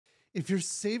If you're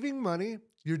saving money,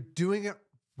 you're doing it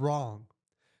wrong.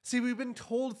 See, we've been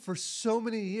told for so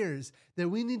many years that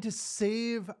we need to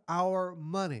save our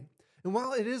money. And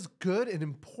while it is good and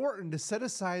important to set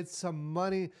aside some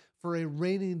money for a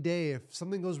rainy day, if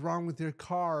something goes wrong with your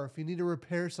car, if you need to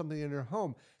repair something in your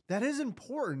home, that is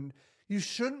important. You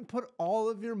shouldn't put all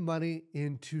of your money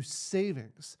into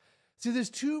savings. See, there's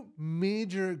two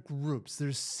major groups.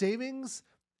 There's savings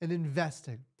and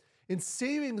investing. And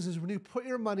savings is when you put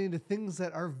your money into things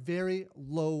that are very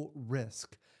low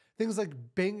risk. Things like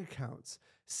bank accounts,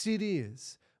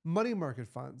 CDs, money market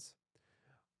funds.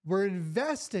 Where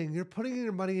investing, you're putting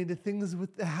your money into things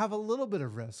that have a little bit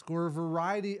of risk or a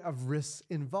variety of risks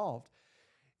involved.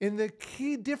 And the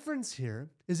key difference here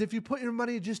is if you put your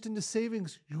money just into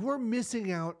savings, you're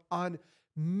missing out on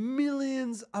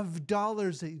millions of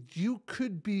dollars that you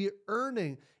could be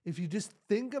earning if you just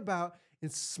think about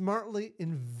and smartly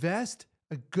invest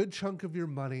a good chunk of your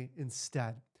money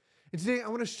instead. And today I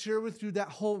want to share with you that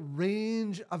whole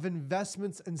range of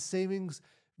investments and savings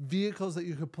vehicles that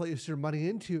you could place your money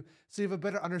into so you have a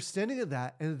better understanding of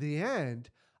that. And at the end,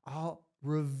 I'll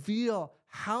reveal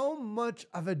how much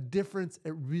of a difference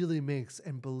it really makes.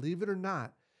 And believe it or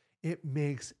not, it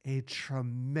makes a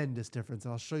tremendous difference.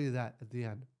 And I'll show you that at the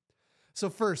end. So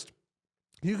first,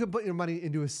 you can put your money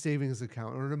into a savings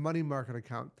account or a money market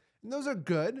account. And those are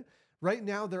good. Right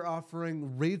now, they're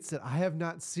offering rates that I have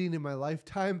not seen in my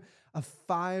lifetime of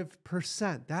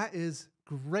 5%. That is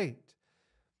great.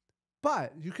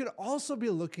 But you could also be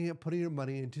looking at putting your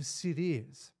money into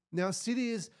CDs. Now,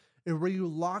 CDs are where you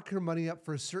lock your money up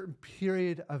for a certain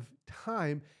period of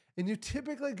time, and you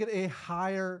typically get a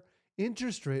higher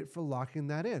interest rate for locking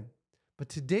that in. But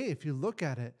today, if you look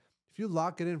at it, if you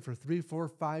lock it in for 3, 4,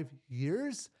 5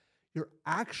 years, you're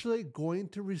actually going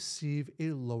to receive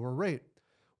a lower rate.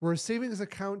 Where a savings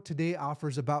account today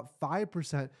offers about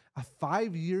 5%, a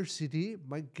 5-year CD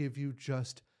might give you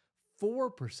just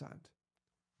 4%.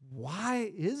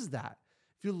 Why is that?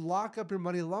 If you lock up your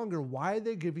money longer, why are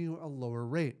they giving you a lower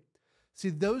rate? See,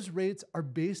 those rates are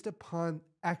based upon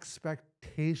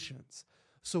expectations.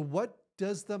 So what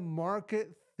does the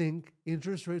market think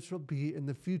interest rates will be in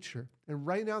the future? And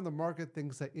right now, the market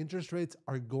thinks that interest rates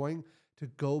are going to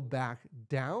go back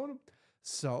down.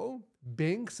 So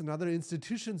banks and other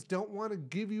institutions don't want to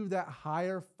give you that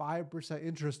higher 5%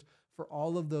 interest for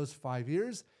all of those 5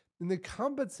 years. And they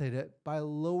compensate it by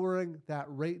lowering that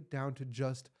rate down to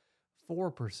just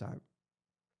 4%.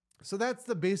 So that's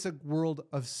the basic world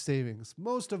of savings.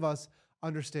 Most of us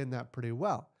understand that pretty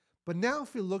well. But now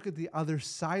if you look at the other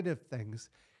side of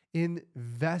things,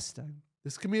 investing,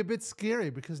 this can be a bit scary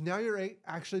because now you're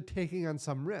actually taking on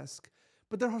some risk.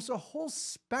 But there's a whole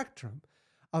spectrum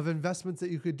of investments that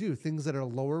you could do, things that are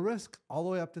lower risk all the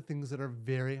way up to things that are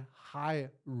very high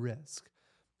risk.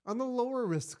 On the lower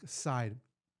risk side,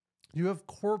 you have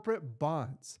corporate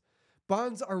bonds.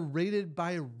 Bonds are rated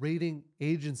by rating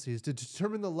agencies to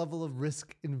determine the level of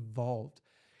risk involved.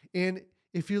 And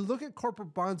if you look at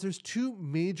corporate bonds, there's two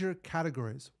major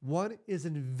categories. One is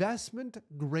investment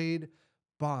grade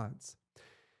bonds.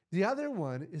 The other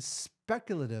one is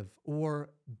speculative or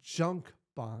junk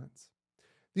bonds.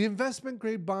 The investment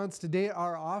grade bonds today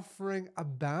are offering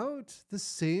about the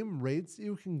same rates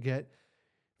you can get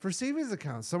for savings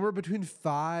accounts, somewhere between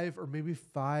 5 or maybe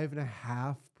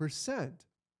 5.5%.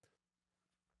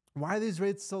 Why are these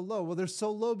rates so low? Well, they're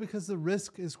so low because the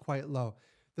risk is quite low.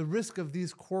 The risk of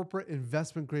these corporate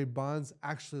investment grade bonds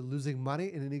actually losing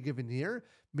money in any given year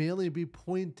may only be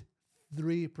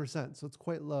 0.3%. So it's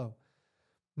quite low.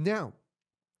 Now,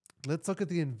 let's look at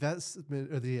the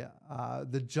investment or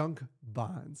the junk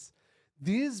bonds.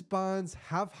 These bonds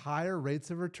have higher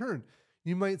rates of return.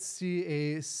 You might see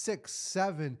a 6,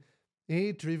 7,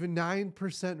 8, or even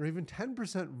 9% or even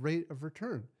 10% rate of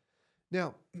return.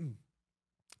 Now,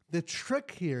 the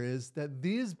trick here is that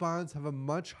these bonds have a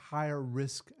much higher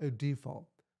risk of default.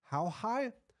 How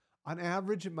high? On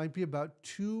average, it might be about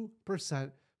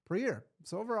 2% per year.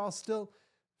 So overall, still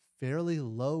fairly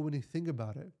low when you think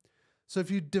about it. So if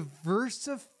you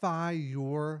diversify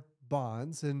your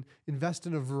bonds and invest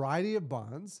in a variety of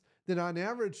bonds, then on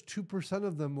average, 2%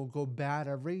 of them will go bad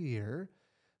every year.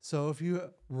 So if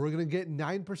we're going to get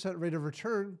 9% rate of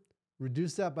return,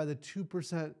 reduce that by the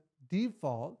 2%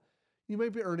 default, you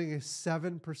might be earning a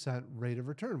 7% rate of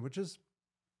return, which is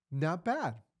not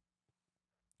bad,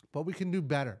 but we can do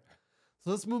better.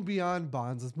 So let's move beyond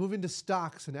bonds. Let's move into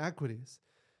stocks and equities.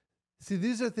 See,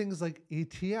 these are things like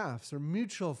ETFs or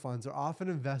mutual funds are often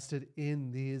invested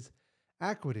in these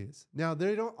equities. Now,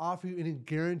 they don't offer you any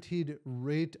guaranteed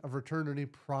rate of return or any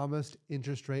promised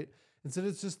interest rate. Instead,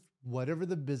 it's just whatever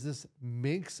the business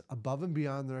makes above and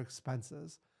beyond their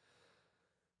expenses.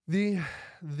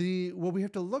 What we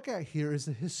have to look at here is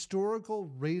the historical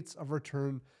rates of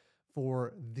return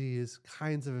for these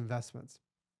kinds of investments.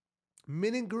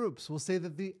 Many groups will say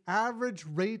that the average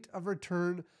rate of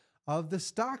return of the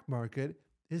stock market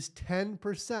is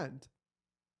 10%.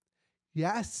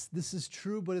 Yes, this is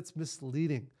true, but it's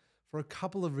misleading for a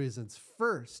couple of reasons.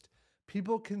 First,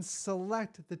 people can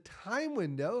select the time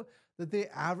window that they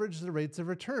average the rates of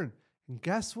return. And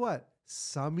guess what?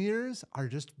 Some years are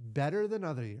just better than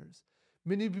other years.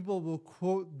 Many people will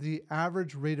quote the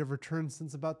average rate of return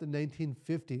since about the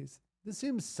 1950s. This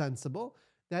seems sensible.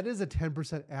 That is a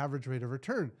 10% average rate of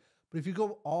return. But if you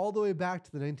go all the way back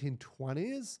to the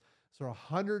 1920s, so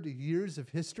 100 years of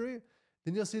history,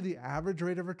 then you'll see the average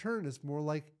rate of return is more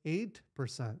like 8%.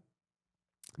 And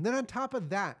then on top of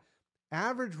that,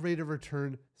 average rate of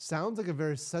return sounds like a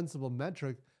very sensible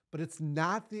metric, but it's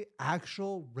not the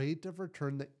actual rate of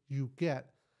return that you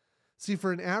get. See,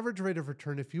 for an average rate of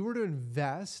return, if you were to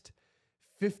invest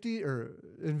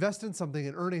in something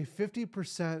and earn a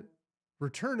 50%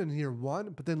 return in year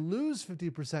one, but then lose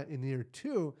 50% in year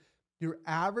two, your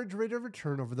average rate of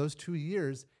return over those 2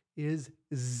 years is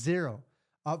 0.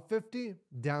 Up 50,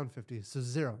 down 50, so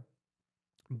 0.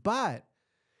 But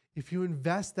if you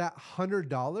invest that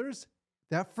 $100,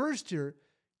 that first year,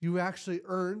 you actually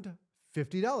earned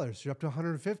 $50. You're up to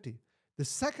 $150. The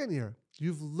second year,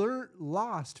 you've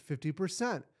lost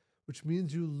 50%, which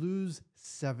means you lose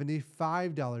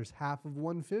 $75, half of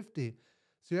 $150.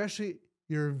 So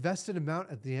your invested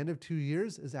amount at the end of 2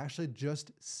 years is actually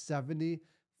just $75.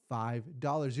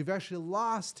 You've actually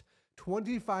lost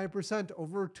 25%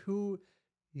 over 2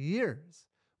 years,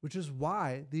 which is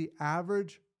why the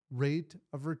average rate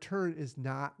of return is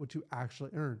not what you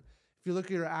actually earn. If you look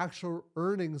at your actual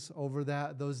earnings over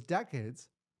those decades,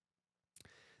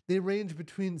 they range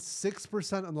between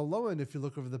 6% on the low end if you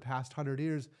look over the past 100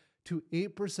 years to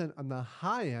 8% on the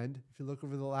high end if you look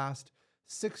over the last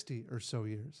 60 or so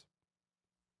years.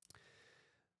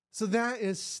 So that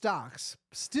is stocks.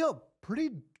 Still pretty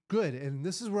good. And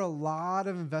this is where a lot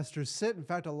of investors sit. In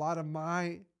fact, a lot of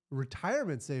my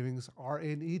retirement savings are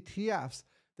in ETFs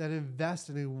that invest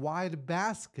in a wide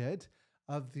basket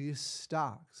of these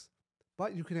stocks.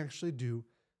 But you can actually do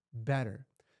better.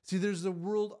 See, there's a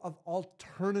world of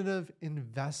alternative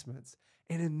investments.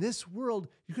 And in this world,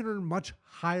 you can earn much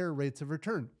higher rates of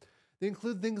return. They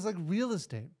include things like real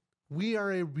estate. We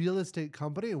are a real estate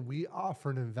company, and we offer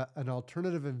an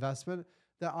alternative investment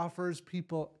that offers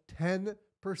people 10%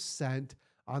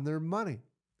 on their money.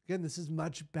 Again, this is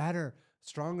much better,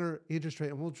 stronger interest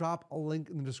rate, and we'll drop a link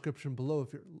in the description below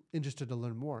if you're interested to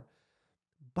learn more.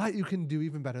 But you can do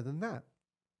even better than that.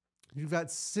 You've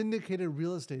got syndicated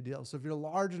real estate deals. So if you're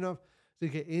large enough to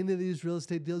get into these real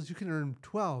estate deals, you can earn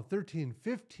 12, 13,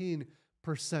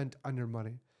 15% on your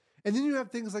money. And then you have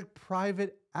things like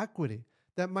private equity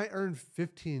that might earn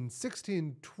 15,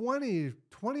 16, 20,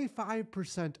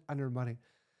 25% on your money.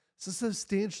 So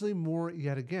substantially more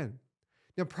yet again.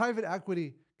 Now, private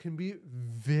equity can be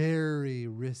very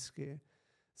risky.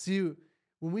 See,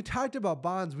 when we talked about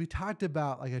bonds, we talked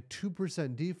about like a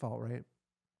 2% default rate.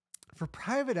 For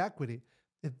private equity,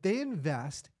 if they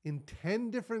invest in 10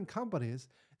 different companies,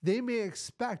 they may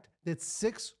expect that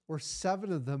 6 or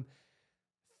 7 of them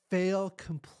fail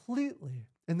completely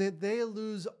and that they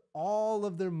lose all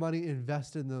of their money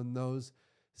invested in those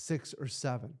 6 or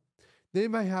 7. They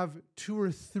might have 2 or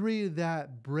 3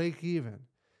 that break even,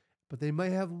 but they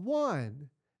might have 1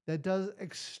 that does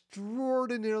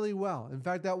extraordinarily well. In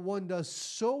fact, that 1 does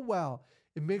so well,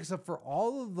 it makes up for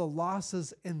all of the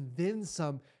losses and then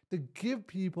some to give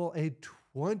people a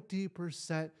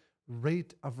 20%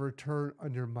 rate of return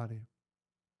on your money.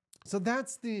 So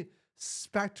that's the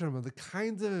spectrum of the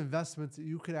kinds of investments that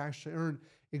you could actually earn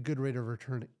a good rate of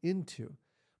return into.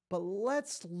 But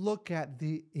let's look at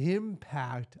the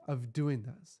impact of doing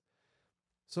this.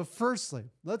 So firstly,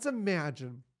 let's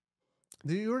imagine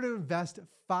that you were to invest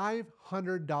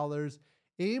 $500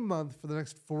 a month for the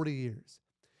next 40 years.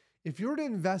 If you were to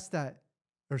invest that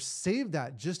or save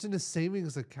that just in a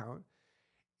savings account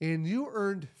and you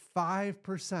earned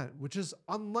 5%, which is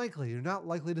unlikely, you're not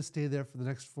likely to stay there for the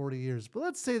next 40 years, but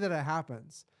let's say that it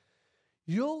happens,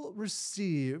 you'll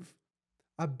receive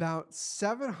about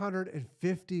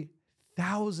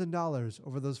 $750,000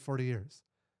 over those 40 years.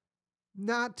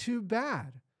 Not too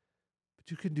bad,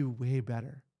 but you can do way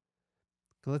better.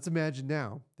 So let's imagine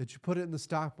now that you put it in the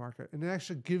stock market and it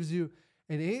actually gives you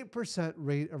an 8%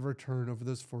 rate of return over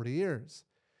those 40 years.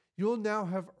 You'll now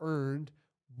have earned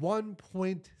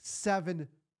 $1.7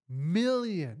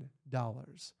 million.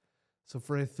 So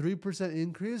for a 3%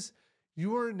 increase,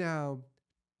 you are now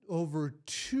over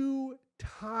 2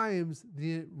 times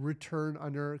the return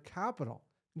on your capital.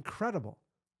 Incredible.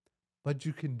 But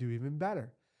you can do even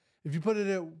better. If you put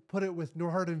it with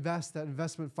Norhart Invest, that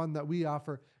investment fund that we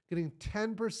offer, getting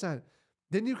 10%,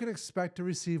 then you can expect to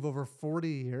receive over 40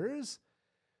 years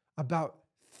about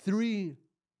 $3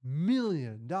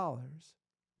 million.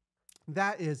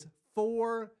 That is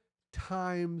 4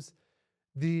 times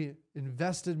the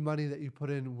invested money that you put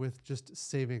in with just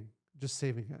saving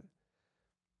it.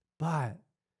 But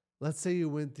let's say you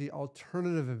went the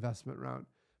alternative investment route,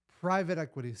 private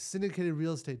equity, syndicated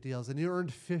real estate deals, and you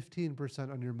earned 15%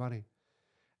 on your money.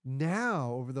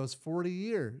 Now, over those 40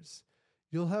 years,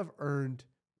 you'll have earned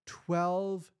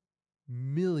 $12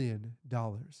 million.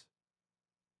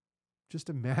 Just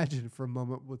imagine for a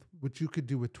moment with what you could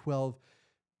do with $12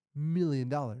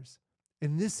 million.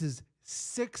 And this is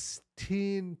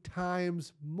 16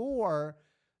 times more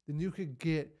than you could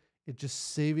get at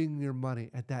just saving your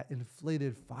money at that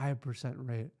inflated 5%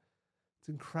 rate. It's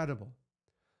incredible.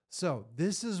 So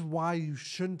this is why you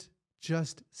shouldn't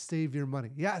just save your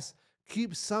money. Yes,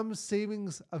 keep some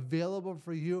savings available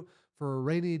for you for a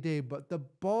rainy day, but the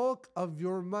bulk of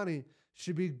your money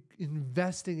should be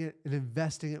investing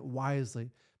it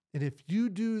wisely. And if you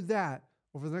do that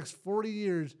over the next 40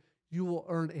 years, you will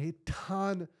earn a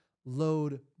ton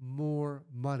load more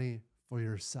money for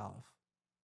yourself.